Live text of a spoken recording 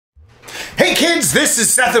kids, this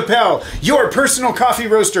is Seth Appel, your personal coffee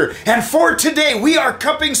roaster, and for today we are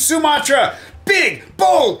cupping Sumatra. Big,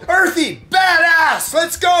 bold, earthy, badass!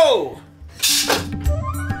 Let's go!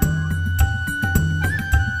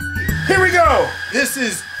 Here we go! This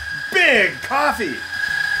is big coffee.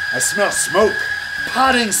 I smell smoke,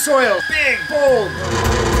 potting soil, big, bold.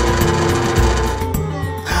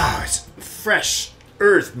 Ah, it's fresh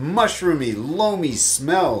earth, mushroomy, loamy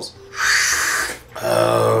smells.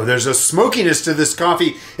 Oh, there's a smokiness to this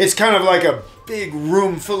coffee. It's kind of like a big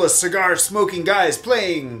room full of cigar smoking guys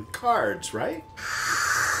playing cards, right?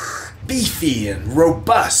 Beefy and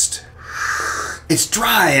robust. It's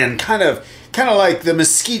dry and kind of like the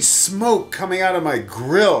mesquite smoke coming out of my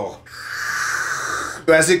grill.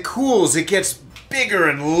 As it cools, it gets bigger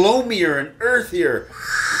and loamier and earthier.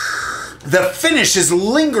 The finish is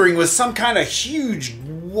lingering with some kind of huge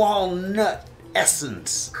walnut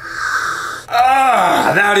essence.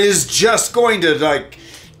 Ah, that is just going to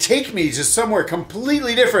take me to somewhere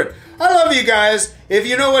completely different. I love you guys. If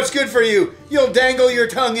you know what's good for you, you'll dangle your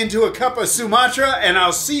tongue into a cup of Sumatra, and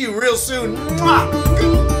I'll see you real soon.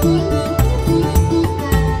 Mwah!